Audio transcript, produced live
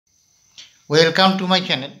Welcome to my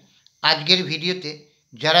channel. আজকের ভিডিওতে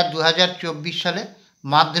যারা 2024 সালে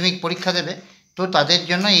মাধ্যমিক পরীক্ষা দেবে তো তাদের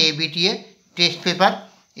জন্য এবিটিএ টেস্ট পেপার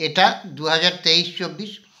এটা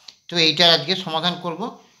 2023-24। তো এইটার আজকে সমাধান করব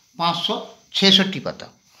 566 পাতা।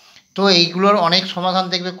 তো এইগুলোর অনেক সমাধান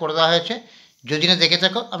দেখবে করে দেওয়া হয়েছে। যদি না দেখে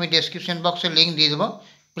থাকো আমি ডেসক্রিপশন বক্সে লিঙ্ক দিয়ে দেবো,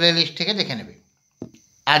 প্লে লিস্ট থেকে দেখে নেবে।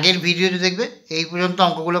 আগের ভিডিওতে দেখবে এই পর্যন্ত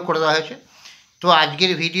অঙ্কগুলো করে দেওয়া হয়েছে। তো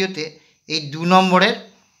আজকের ভিডিওতে এই 2 নম্বরের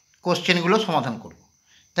কোশ্চেনগুলো সমাধান করব।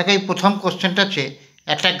 দেখো, এই প্রথম কোশ্চেনটা হচ্ছে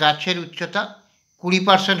একটা গাছের উচ্চতা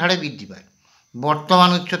 20% হারে বৃদ্ধি পায়, বর্তমান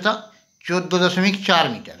উচ্চতা 14.4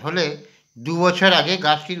 মিটার হলে 2 বছর আগে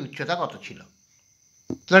গাছটির উচ্চতা কত ছিল।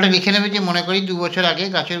 তো এটা লিখে নেবে যে মনে করি 2 বছর আগে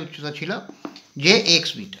গাছের উচ্চতা ছিল যে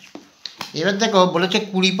এক্স মিটার। এবার দেখো বলেছে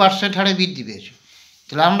 20% হারে বৃদ্ধি পেয়েছে।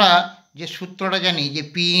 তাহলে আমরা যে সূত্রটা জানি যে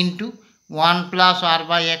P into 1 plus R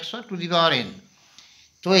by 100 n।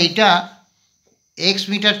 তো এইটা এক্স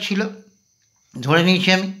মিটার ছিল ধরে নিয়েছি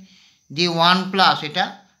আমি, যে 1 প্লাস এটা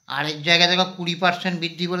আরেক জায়গায় দেখো 20%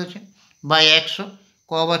 বৃদ্ধি বলেছে বাই 100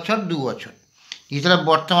 ক বছর 2 বছর। তাহলে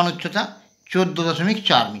বর্তমান উচ্চতা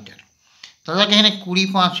 14.4 মিটার। তাহলে এখানে 20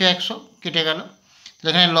 5 100 কেটে গেল। তাহলে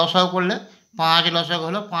এখানে লসাগু করলে 5 লসাগু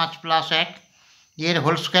হলো 5 প্লাস 1 এর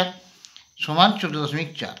হোল স্কোয়ার সমান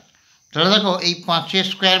 14.4। তাহলে দেখো এই 5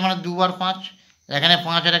 স্কোয়ার মানে 2 বার 5, এখানে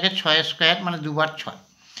 5 এর আগে 6 স্কোয়ার মানে 2 বার 6।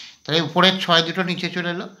 তাহলে উপরের 6 দুটো নিচে চলে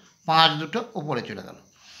এলো, 5 দুটো উপরে চলে গেল।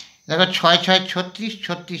 দেখো 6 6 36,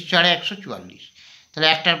 36 4 144। তাহলে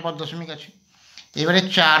একটার পর দশমিক আছে। এবারে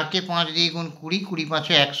 4কে 5 দিয়ে গুণ 20, 20 5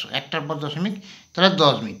 100, একটার পর দশমিক, তাহলে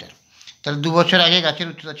 10 মিটার। তাহলে 2 বছর আগে গাছের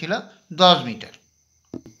উচ্চতা ছিল 10 মিটার।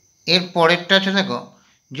 এর পরেরটা আছে দেখো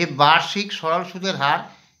যে বার্ষিক সরল সুদের হার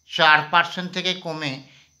 4% থেকে কমে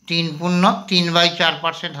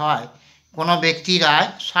 3/4% হওয়ায় কোনো ব্যক্তির আয়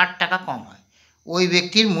 60 টাকা কম হয়, ওই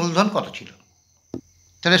ব্যক্তির মূলধন কত ছিল।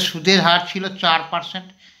 তাহলে সুদের হার ছিল 4%,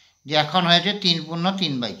 যে এখন হয়েছে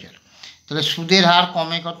 3/4। তাহলে সুদের হার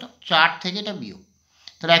কমে কত, 4 থেকে এটা বিয়োগ,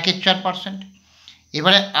 তাহলে 1/4%।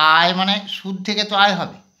 এবারে আয় মানে সুদ থেকে তো আয়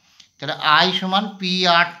হবে, তাহলে আয় সমান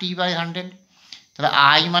PRT/100। তাহলে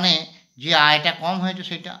আয় মানে যে আয়টা কম হয়েছে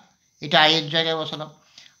সেটা, এটা আয়ের জায়গায় বসালাম।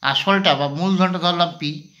 আসলটা বা মূলধনটা ধরলাম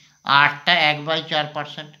পি, আরটা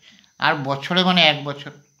 1/4%, আর বছরে মানে 1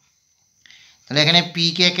 বছর। তাহলে এখানে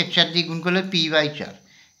পিকে 1/4 দিয়ে গুণ করলে P/4,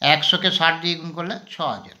 100কে 60 দিয়ে গুণ করলে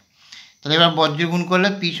 6000। তাহলে এবার বজ্র গুণ করলে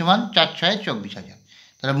পি সমান 4 6 24,000।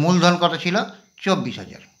 তাহলে মূলধন কত ছিল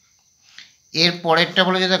 24,000। এর পরেরটা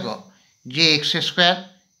বলেছে দেখো যে x²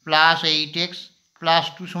 প্লাস 8x প্লাস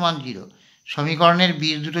 2 সমান 0 সমীকরণের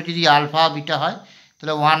বীজ দুটো যদি আলফা বিটা হয়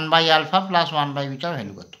তাহলে 1/α প্লাস 1/β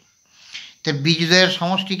ভ্যালু কত। তো বীজদের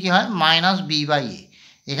সমষ্টি কী হয়, মাইনাস b/a।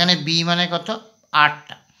 এখানে b মানে কত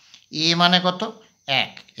 8টা, a মানে কত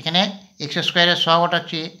 1, এখানে x² সহগটা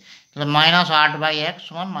হচ্ছে a, তাহলে -8/1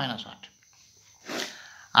 সমান -8।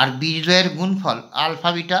 আর বীজদ্বয়ের গুণফল আলফা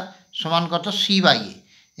বিটা সমান কত c/a,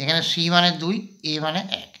 এখানে c মানে 2, a মানে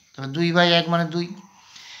 1, তাহলে 2/1 মানে 2।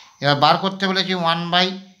 এবার বার করতে বলেছি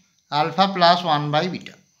 1/α প্লাস 1/β।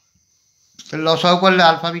 তাহলে লসাগু করলে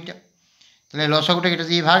আলফা বিটা, তাহলে লসাগুটা এটা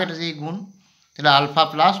দিয়ে ভাগ, এটা দিয়ে গুণ, তাহলে আলফা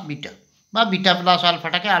প্লাস বিটা বা beta plus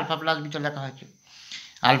আলফাটাকে alpha plus beta লেখা হয়েছে।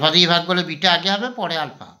 আলফা দিয়ে ভাগ করলে বিটা আগে হবে পরে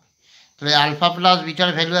আলফা হবে। তাহলে আলফা প্লাস বিটার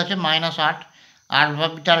ভ্যালু আছে -8, আলফা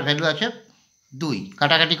বিটার ভ্যালু আছে 2,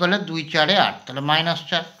 কাটাকাটি করলে 2 4 8, তাহলে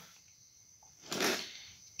 -4।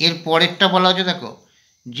 এর পরেরটা বলা হচ্ছে দেখো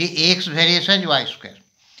যে এক্স ভ্যারিয়েশন y²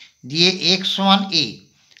 দিয়ে x সমান a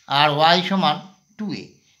আর y সমান 2a।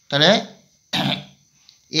 তাহলে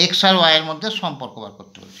x আর y এর মধ্যে সম্পর্ক বার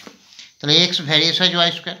করতে বলছে। তাহলে x ভ্যারিয়েশন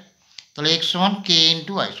y², তাহলে x সমান k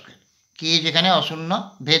ইন্টু y², k যেখানে অশূন্য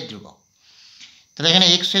ভেদ ধ্রুবক। তাহলে এখানে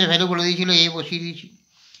x এর ভ্যালু বলে দিয়েছিল a, বসিয়ে দিয়েছি,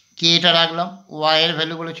 k এটা রাখলাম, y এর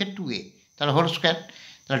ভ্যালু বলেছে 2a, তাহলে হোল স্কোয়ার,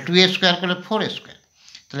 তাহলে 2a² করলে 4a²,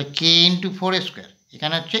 তাহলে k ইন্টু 4a²,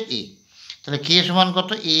 এখানে হচ্ছে a। তাহলে k সমান কত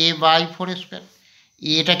a/4a²,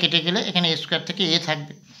 এটা কেটে গেলে এখানে a² থেকে a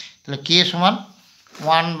থাকবে, তাহলে k সমান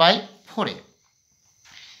 1/4a।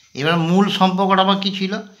 এবার মূল সম্পর্কটা আমার কী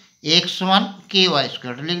ছিল, x সমান ky²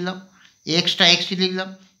 লিখলাম, এক্সটা এক্সই লিখলাম,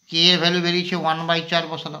 k এর ভ্যালু বেরিয়েছে 1/4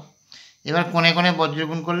 বসালাম। এবার কোণে কোণে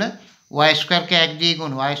বজ্রগুণ করলে y²কে 1 দিয়ে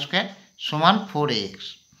গুণ, y² সমান 4ax।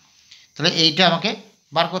 তাহলে এইটা আমাকে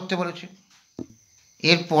বার করতে বলেছে।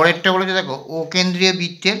 এর পরেরটা বলেছে দেখো ও কেন্দ্রীয়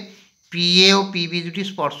বৃত্তের PA ও PB দুটি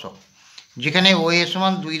স্পর্শক, যেখানে OA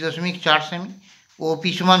সমান 2.4 সেমি, OP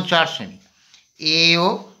সমান 4 সেমি, A ও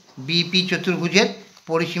BP চতুর্ভুজের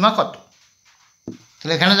পরিসীমা কত।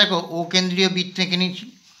 তাহলে এখানে দেখো ও কেন্দ্রীয় বৃত্ত এঁকে নিয়েছি,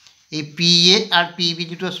 এই PA আর PB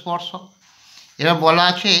দুটো স্পর্শক। এবার বলা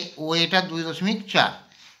আছে OA টা 2.4,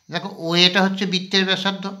 দেখো OA টা হচ্ছে বৃত্তের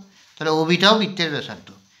ব্যাসার্ধ, তাহলে ওবিটাও বৃত্তের ব্যাসার্ধ,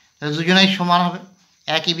 তাহলে দুজনেই সমান হবে,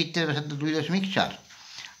 একই বৃত্তের ব্যাসার্ধ 2.4।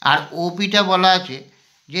 আর ওপিটা বলা আছে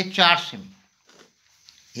যে 4 সেমি।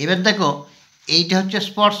 এবার দেখো এইটা হচ্ছে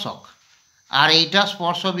স্পর্শক আর এইটা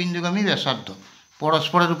স্পর্শ বিন্দুগামী ব্যাসার্ধ,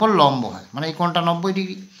 পরস্পরের উপর লম্ব হয়, মানে এই কোণটা 90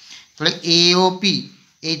 ডিগ্রি। তাহলে এ ও পি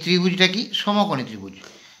এই ত্রিভুজটা কি সমকোণী ত্রিভুজ,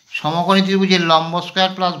 সমকোণী ত্রিভুজের লম্ব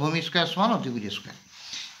স্কোয়ার প্লাস ভূমি স্কোয়ার সমান অতিভুজ স্কোয়ার।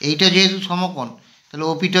 এইটা যেহেতু সমকোণ তাহলে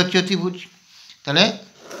ওপিটা হচ্ছে অতিভুজ, তাহলে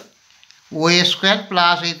ও এ স্কোয়ার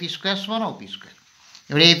প্লাস এপি স্কোয়ার সমান ওপি স্কোয়ার।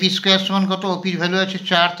 এবারে এপি স্কোয়ার সমান কত, ওপির ভ্যালু আছে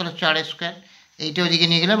 4, তাহলে 4 স্কোয়ার, এইটা ওইদিকে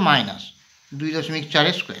নিয়ে গেলে মাইনাস 2.4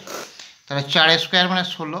 স্কোয়ার, তাহলে 4 স্কোয়ার মানে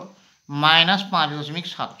 16 মাইনাস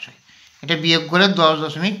 5.76, এটা বিয়োগ করে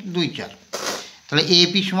 10.24। তাহলে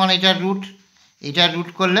এপি সমান এটা রুট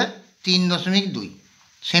করলে 3.2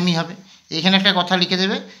 সেমি হবে। এখানে একটা কথা লিখে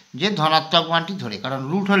দেবে যে ধনাত্মক মানটি ধরে, কারণ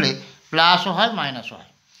রুট হলে প্লাসও হয় মাইনাসও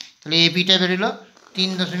হয়। তাহলে এপিটা বেরোলো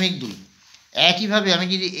 3.2। একইভাবে আমি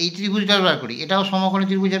যদি এই ত্রিভুজটা ব্যবহার করি, এটাও সমকোণী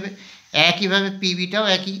ত্রিভুজ হবে, একইভাবে পিবিটাও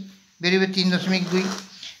একই বেরোবে 3.2।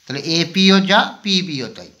 তাহলে এপিও যা পিবিও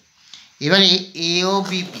তাই। এবারে এ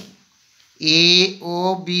ও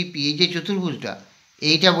বিপি এই যে চতুর্ভুজটা,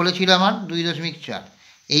 এইটা বলেছিল আমার 2.4,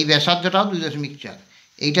 এই ব্যাসার্ধটাও 2.4,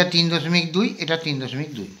 এইটা 3.2, এটা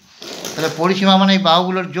 3.2। তাহলে পরিসীমা মানে এই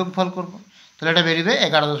বাহুগুলোর যোগফল করব, তাহলে এটা বেরোবে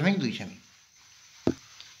 11.2 সেমি।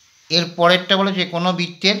 এর পরেরটা বলেছে কোনো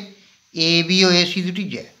বৃত্তের এ বি ও এসি দুটি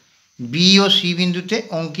জ্যা বি ও সি বিন্দুতে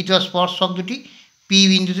অঙ্কিত স্পর্শক দুটি পি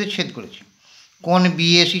বিন্দুতে ছেদ করেছে, কোণ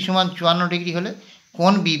বিএসি সমান 54 ডিগ্রি হলে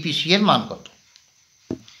কোণ বিপিসি এর মান কত।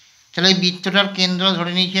 তাহলে এই বৃত্তটার কেন্দ্র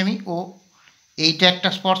ধরে নিয়েছি আমি ও, এইটা একটা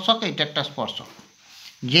স্পর্শক, এইটা একটা স্পর্শক,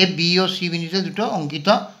 যে বি ও সি বিন্দুতে দুটো অঙ্কিত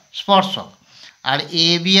স্পর্শক, আর এ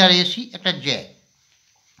বি আর এসি একটা জ্যা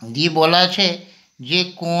দিয়ে বলা আছে যে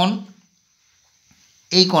কোণ,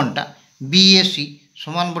 এই কোণটা বিএসি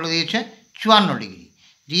সমান বলে দিয়েছে 54 ডিগ্রি,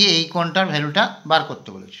 দিয়ে এই কোণটার ভ্যালুটা বার করতে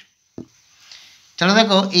বলেছে। তাহলে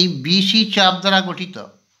দেখো এই বিসি চাপ দ্বারা গঠিত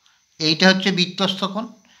এইটা হচ্ছে বৃত্তস্থ কোণ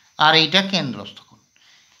আর এইটা কেন্দ্রস্থ কোণ।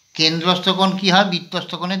 কেন্দ্রস্থ কোণ কী হয়,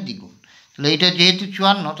 বৃত্তস্থ কোণের দ্বিগুণ, তাহলে এইটা যেহেতু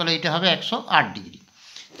 54 তাহলে এইটা হবে 108 ডিগ্রি।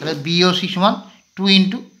 তাহলে বিওসি সমান 2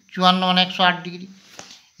 × 54 মানে 108 ডিগ্রি।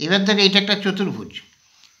 এবার দেখো এইটা একটা চতুর্ভুজ,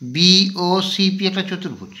 বিওসিপি একটা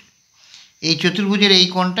চতুর্ভুজ, এই চতুর্ভুজের এই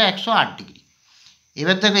কোণটা 108 ডিগ্রি।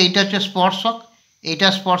 এবার দেখো এইটা হচ্ছে স্পর্শক, এইটা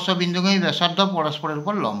স্পর্শ বিন্দুগামী ব্যাসার্ধ পরস্পরের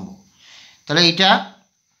উপর লম্ব, তাহলে এইটা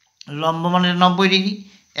লম্ব মানে 90 ডিগ্রি।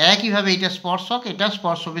 একইভাবে এইটা স্পর্শক, এটা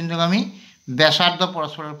স্পর্শ বিন্দুগামী ব্যাসার্ধ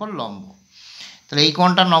পরস্পরের উপর লম্ব, তাহলে এই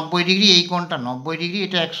কোণটা 90 ডিগ্রি, এই কোণটা 90 ডিগ্রি,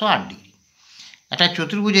 এটা 108 ডিগ্রি। একটা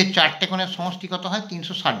চতুর্ভুজের 4টে কোণের সমষ্টি কত হয়,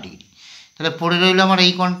 360 ডিগ্রি। তাহলে পড়ে রইল আমার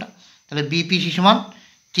এই কোণটা, তাহলে বিপিসি সমান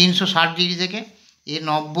 360 ডিগ্রি থেকে এই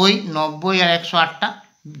 90 90 আর 108টা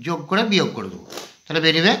যোগ করে বিয়োগ করে দেবো, তাহলে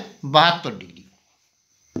বেরোবে 72 ডিগ্রি।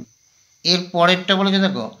 এর পরেরটা বলেছে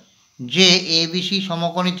দেখো যে এবিসি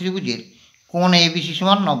সমকোণী ত্রিভুজের কোণ এবিসি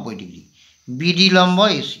সমান 90 ডিগ্রি, বিডি লম্ব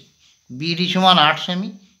এসি, বিডি সমান 8 সেমি,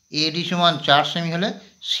 এডি সমান 4 সেমি হলে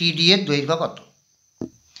সিডি এর দৈর্ঘ্য কত।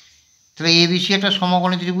 তাহলে এবিসি একটা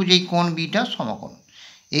সমকোণী ত্রিভুজ, এই কোণ বিটা সমকোণ,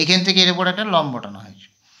 এইখান থেকে এর উপর একটা লম্ব টানা হয়েছে,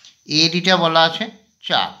 এডিটা বলা আছে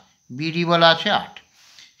 4, বিডি বলা আছে 8।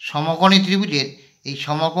 সমকোণী ত্রিভুজের এই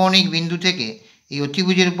সমকৌণিক বিন্দু থেকে এই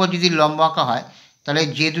অতিভুজের উপর যদি লম্ব আঁকা হয়, তাহলে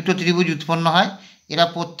যে দুটো ত্রিভুজ উৎপন্ন হয় এরা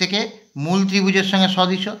প্রত্যেকে মূল ত্রিভুজের সঙ্গে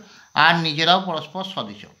সদৃশ আর নিজেরাও পরস্পর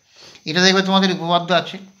সদৃশ। এটা দেখবে তোমাদের উপপাদ্য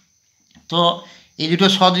আছে। তো এই দুটো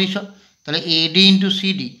সদৃশ, তাহলে এডি ×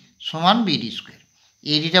 সিডি সমান বিডি স্কোয়ার।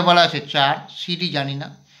 এডিটা বলা আছে 4, সিডি জানি না,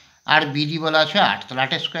 আর বিডি বলা আছে 8, তাহলে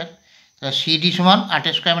 8 স্কোয়ার। তাহলে সিডি সমান 8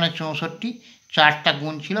 স্কোয়ার মানে 64, 4টা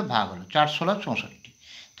গুণ ছিল ভাগ হলো, 4 16 64,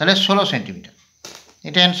 তাহলে 16 সেন্টিমিটার,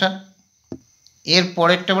 এটা অ্যান্সার। এর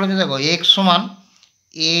পরেরটা বলেছে দেখো এক্স সমান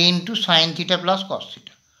এ × sine theta plus cos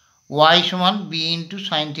theta, Y সমান B ×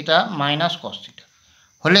 sine theta minus cos theta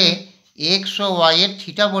হলে এক্স ও ওয়াই এর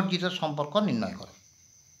থিটা বর্জিত সম্পর্ক নির্ণয় করো।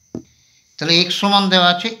 তাহলে এক্স সমান দেওয়া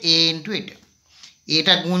আছে এ × এটা,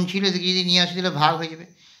 এটা গুণ ছিল, এদিকে যদি নিয়ে আসি তাহলে ভাগ হয়ে যাবে,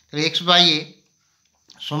 তাহলে এক্স বাই এ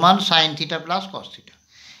সমান sine theta plus cos theta.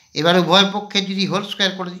 এবার উভয় পক্ষের যদি হোল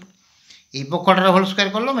স্কোয়ার করে দিই, এই পক্ষটারও হোল স্কোয়ার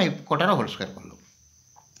করলাম, এই পক্ষটারও হোল স্কোয়ার করলাম,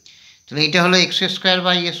 তাহলে এটা হলো x square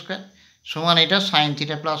by A square সমান এটা সাইন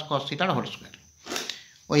থিটা প্লাস কস থিটার হোল স্কোয়ার।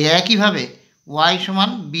 ওই একইভাবে ওয়াই সমান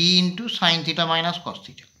B × sine theta minus cos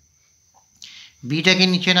theta, বিটাকে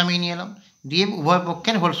নিচে নামিয়ে নিয়ে এলাম, দিয়ে উভয়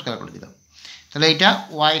পক্ষের হোল স্কোয়ার করে দিলাম, তাহলে এটা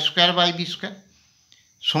Y square by B square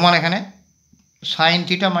সমান এখানে সাইন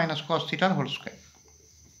থিটা মাইনাস কস থিটার হোল স্কোয়ার।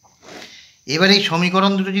 এবার এই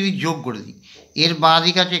সমীকরণ দুটো যদি যোগ করে দিই, এর বাঁ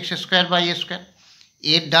দিক আছে x square by A square,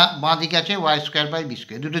 এর বাঁ দিক আছে Y square by B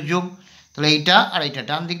square, দুটো যোগ, তাহলে এইটা আর এইটা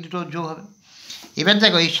ডান দিক দুটো যোগ হবে। এবার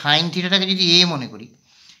দেখো এই সাইন থিটাটাকে যদি এ মনে করি,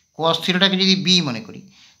 কস থিটাটাকে যদি বি মনে করি,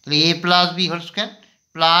 তাহলে এ plus B whole square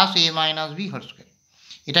plus এ মাইনাস বি হোল স্কোয়ার।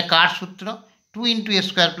 এটা কার সূত্র? 2 ইন্টু এ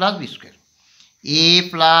স্কোয়ার প্লাস বি স্কোয়ার। এ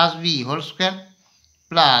plus B whole square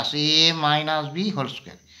plus এ মাইনাস বি হোল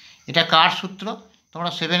স্কোয়ার। এটা কার সূত্র? তোমরা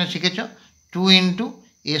 7-এ শিখেছ, 2 ইন্টু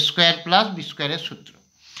এ স্কোয়ার প্লাস বি স্কোয়ারের সূত্র।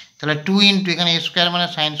 তাহলে 2 ইন্টু এখানে এ স্কোয়ার মানে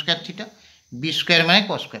sine square theta, B square মানে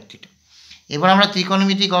কস স্কোয়ার থিটা। এবার আমরা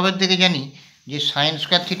ত্রিকোণমিতিক অবের থেকে জানি যে sine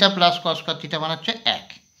square theta plus cos square theta মানে হচ্ছে 1।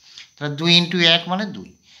 তাহলে 2 ইন্টু 1 মানে 2।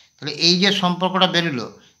 তাহলে এই যে সম্পর্কটা বেরোলো,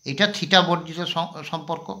 এটা থিটা বর্জিত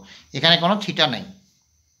সম্পর্ক, এখানে কোনো থিটা নেই।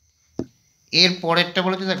 এর পরেরটা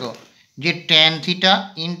বলেছে দেখো যে tan theta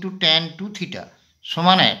into tan 2 theta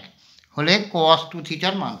সমান 1 হলে কস 2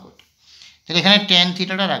 থিটার মান কত? তাহলে এখানে ট্যান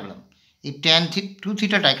থিটাটা রাখলাম, এই ট্যান 2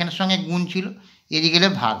 থিটাটা এখানের সঙ্গে গুণ ছিল, এদিকে গেলে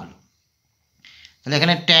ভাগ হলো। তাহলে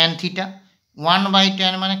এখানে ট্যান থিটা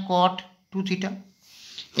 1/tan মানে কট 2 থিটা।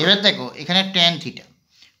 এবার দেখো এখানে ট্যান থিটা,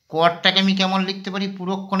 কটটাকে আমি কেমন লিখতে পারি?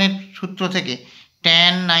 পুরোক্ষণের সূত্র থেকে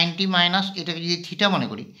ট্যান 90 মাইনাস, এটাকে যদি থিটা মনে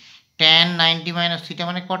করি, ট্যান 90 মাইনাস থিটা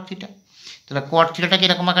মানে কট থিটা। তাহলে কট থিটাটাকে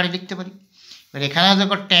এরকম আকারে লিখতে পারি। এবার এখানেও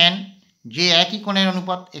দেখো ট্যান, যে একই কোণের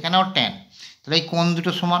অনুপাত, এখানেও ট্যান, তাহলে এই কোণ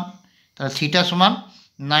দুটো সমান, তাহলে থিটা সমান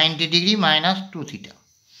 90 ডিগ্রি মাইনাস 2 থিটা।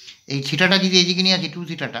 এই থিটাটা যদি এইদিকে নিয়ে আসি 2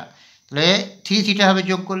 থিটাটা, তাহলে 3 থিটা হবে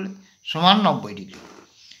যোগ করলে সমান 90 ডিগ্রি।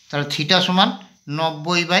 তাহলে থিটা সমান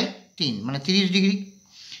 90/3 মানে 30 ডিগ্রি।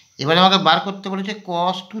 এবারে আমাকে বার করতে বলেছে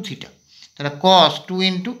কস 2 থিটা, তাহলে কস 2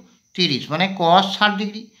 ইন্টু 30 মানে কস 60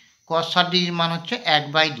 ডিগ্রি। কস 60 ডিগ্রির মান হচ্ছে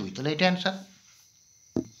 1/2, তাহলে এটা অ্যান্সার।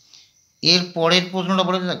 এর পরের প্রশ্নটা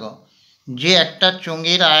বলেছে দেখো যে একটা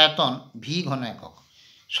চোঙের আয়তন ভি ঘন একক,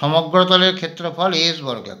 সমগ্রতলের ক্ষেত্রফল এস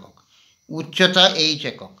বর্গ একক, উচ্চতা এইচ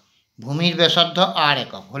একক, ভূমির ব্যাসার্ধ আর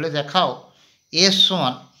একক হলে দেখাও এস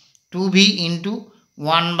সমান 2v into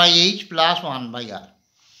 1/h plus 1/r।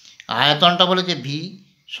 আয়তনটা বলেছে ভি,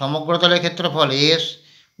 সমগ্রতলের ক্ষেত্রফল এস,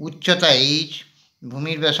 উচ্চতা এইচ,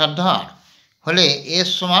 ভূমির ব্যাসার্ধ আর হলে এস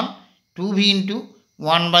সমান 2v into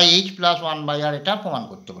 1/h plus 1/r, এটা প্রমাণ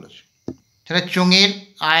করতে বলেছে। তাহলে চোঙের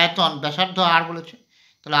আয়তন ব্যাসার্ধ আর বলেছে,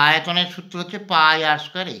 তাহলে আয়তনের সূত্র হচ্ছে পাই আর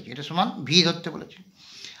স্কোয়ার এইচ, এটা সমান ভি ধরতে বলেছে।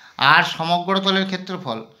 আর সমগ্রতলের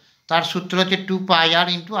ক্ষেত্রফল, তার সূত্র হচ্ছে 2πr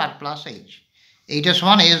ইন্টু আর প্লাস এইচ, এইটা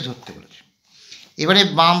সমান এস ধরতে বলেছে। এবারে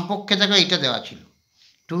বাম পক্ষে দেখো এইটা দেওয়া ছিল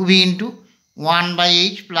 2v into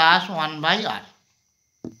 1/h plus 1/r,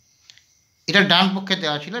 এটা ডান পক্ষে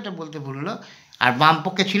দেওয়া ছিল, এটা বলতে ভুল হলো। আর বাম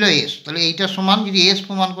পক্ষে ছিল এস, তাহলে এইটা সমান যদি এস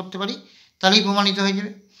প্রমাণ করতে পারি তাহলেই প্রমাণিত হয়ে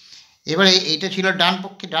যাবে। এবারে এইটা ছিল ডান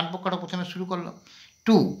পক্ষে, ডান পক্ষটা প্রথমে শুরু করলাম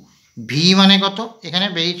 2, ভি মানে কত? এখানে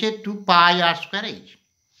বেরিয়েছে 2πr স্কোয়ার এইচ,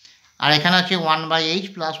 আর এখানে আছে 1/h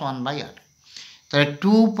প্লাস 1/r, তাহলে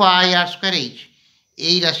 2πr স্কোয়ার এইচ।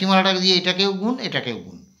 এই রাশিমালাটাকে দিয়ে এটাকেও গুণ, এটাকেও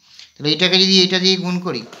গুণ, তাহলে এইটাকে যদি এটা দিয়ে গুণ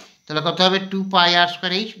করি তাহলে কত হবে? 2πr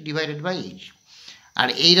square H divided by H. আর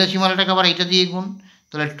এই রাশিমালাটাকে আবার এইটা দিয়ে গুণ,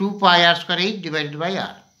 তাহলে 2πr square H divided by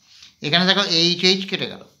আর। এখানে দেখো এইচ কেটে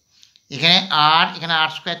গেল, এখানে আর, এখানে আর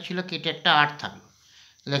স্কোয়ার ছিল, কেটে একটা আর থাকলো,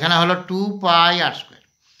 তাহলে এখানে হলো 2πr স্কোয়ার,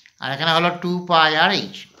 আর এখানে হলো 2πr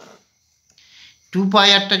এইচ।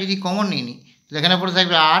 2πrটা যদি কমন নিয়ে নিই তাহলে এখানে পড়ে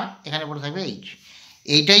থাকবে আর, এখানে পড়ে থাকবে এইচ।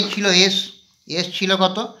 এইটাই ছিল এস, এস ছিল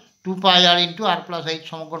কত? 2πr ইন্টু আর প্লাস এইচ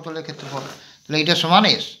সমগ্রতলের ক্ষেত্রফল, তাহলে এইটা সমান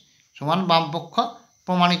এস, সমান বামপক্ষ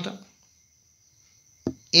প্রমাণিত।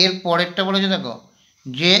 এর পরেরটা বলেছে দেখো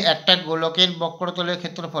যে একটা গোলকের বক্রতলের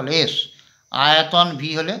ক্ষেত্রফল এস, আয়তন ভি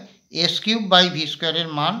হলে s³/v² এর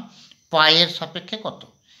মান পায়ের সাপেক্ষে কত?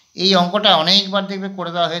 এই অঙ্কটা অনেকবার দেখবে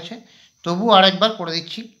করে দেওয়া হয়েছে, তবু আরেকবার করে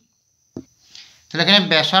দিচ্ছি। তাহলে এখানে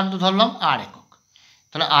ব্যাসার্ধ ধরলাম আর একক,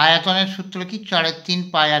 তাহলে আয়তনের সূত্র কি?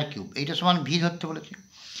 4/3πr³, এইটা সমান ভি ধরতে বলেছে।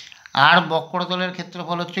 আর বক্রতলের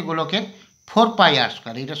ক্ষেত্রফল হচ্ছে গোলকের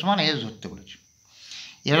 4πr², এইটা সমান এস ধরতে বলেছে।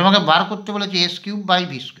 এবার আমাকে বার করতে বলেছে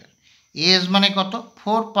s³/v², এস মানে কত?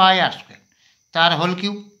 4πr², তার হোল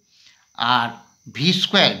কিউব, আর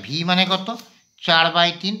v², ভি মানে কত?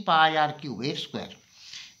 4/3πr³ এর স্কোয়ার,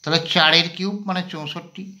 তাহলে 4-এর কিউব মানে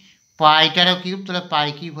 64, পাইটারও কিউব, তাহলে পাই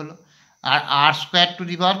কিউব হলো, আর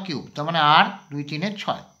r²⁵, তার মানে আর 2 3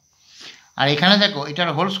 6। আর এখানে দেখো এটার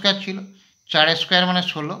হোল স্কোয়ার ছিল, 4-এর স্কোয়ার মানে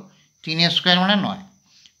 16, 3-এর স্কোয়ার মানে 9,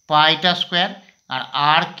 পাইটা স্কোয়ার, আর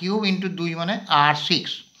r³ ইন্টু 2 মানে r6।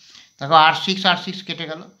 দেখো r6 কেটে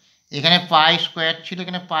গেল, এখানে পাই স্কোয়ার ছিল,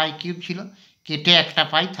 এখানে পাই কিউব ছিল, কেটে একটা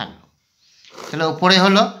পাই থাকলো, তাহলে ওপরে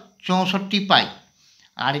হলো 64 পাই,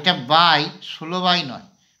 আর এটা বাই 16/9,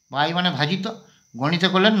 বাই মানে ভাজিত, গণিত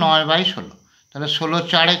করলে 9/16, তাহলে 16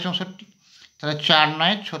 4-এ 64, তাহলে 4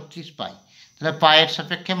 9 36 পাই, তাহলে পায়ের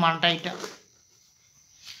সাপেক্ষে মানটা এটা।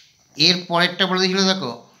 এর পরেরটা বলে দিয়েছিল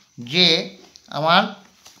দেখো যে আমার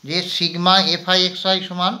যে সিগমা এফআই এক্সআই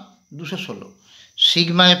সমান 216,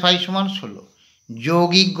 সিগমা এফআই সমান 16,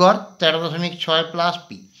 যৌগিক গড় 13.6 প্লাস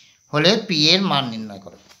পি হলে পি এর মান নির্ণয়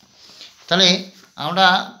করো। তাহলে আমরা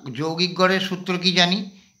যৌগিক গড়ের সূত্র কি জানি?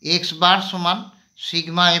 এক্স বার সমান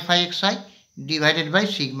sigma FI XI divided by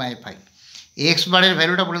sigma FI. X বারের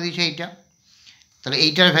ভ্যালুটা বলে দিয়েছে এইটা, তাহলে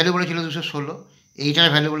এইটার ভ্যালু বলেছিল 216, এইটার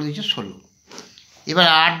ভ্যালু বলে দিয়েছে 16। এবার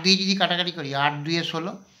 8 দিয়ে যদি কাটাকাটি করি, 8 2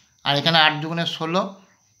 16, আর এখানে 8 2 16,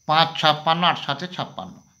 5 56, 8 7 56,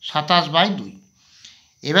 27/2।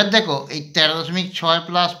 এবার দেখো এই 13.6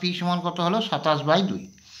 প্লাস পি সমান কত হলো? 27/2।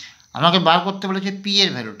 আমাকে বার করতে বলেছে পি এর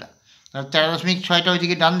ভ্যালুটা, তাহলে 13.6টা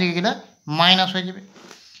ওইদিকে ডান দিকে গেলে মাইনাস হয়ে যাবে।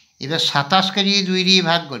 এবার 27কে যদি 2 দিয়ে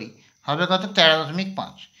ভাগ করি হবে কত?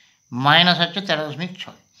 13.5 মাইনাস হচ্ছে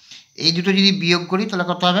 13.6। এই দুটো যদি বিয়োগ করি তাহলে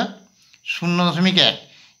কত হবে? 0.1।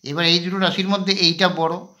 এবার এই দুটো রাশির মধ্যে এইটা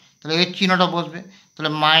বড়, তাহলে এর চিহ্নটা বসবে,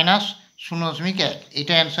 তাহলে মাইনাস 0.1,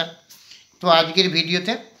 এটা অ্যান্সার। তো আজকের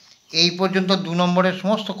ভিডিওতে এই পর্যন্ত 2 নম্বরের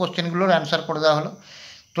সমস্ত কোশ্চেনগুলোর অ্যান্সার করে দেওয়া হলো।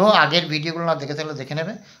 তো আগের ভিডিওগুলো না দেখে থাকলে দেখে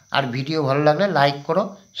নেবে, আর ভিডিও ভালো লাগলে লাইক করো,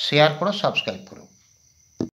 শেয়ার করো, সাবস্ক্রাইব করো।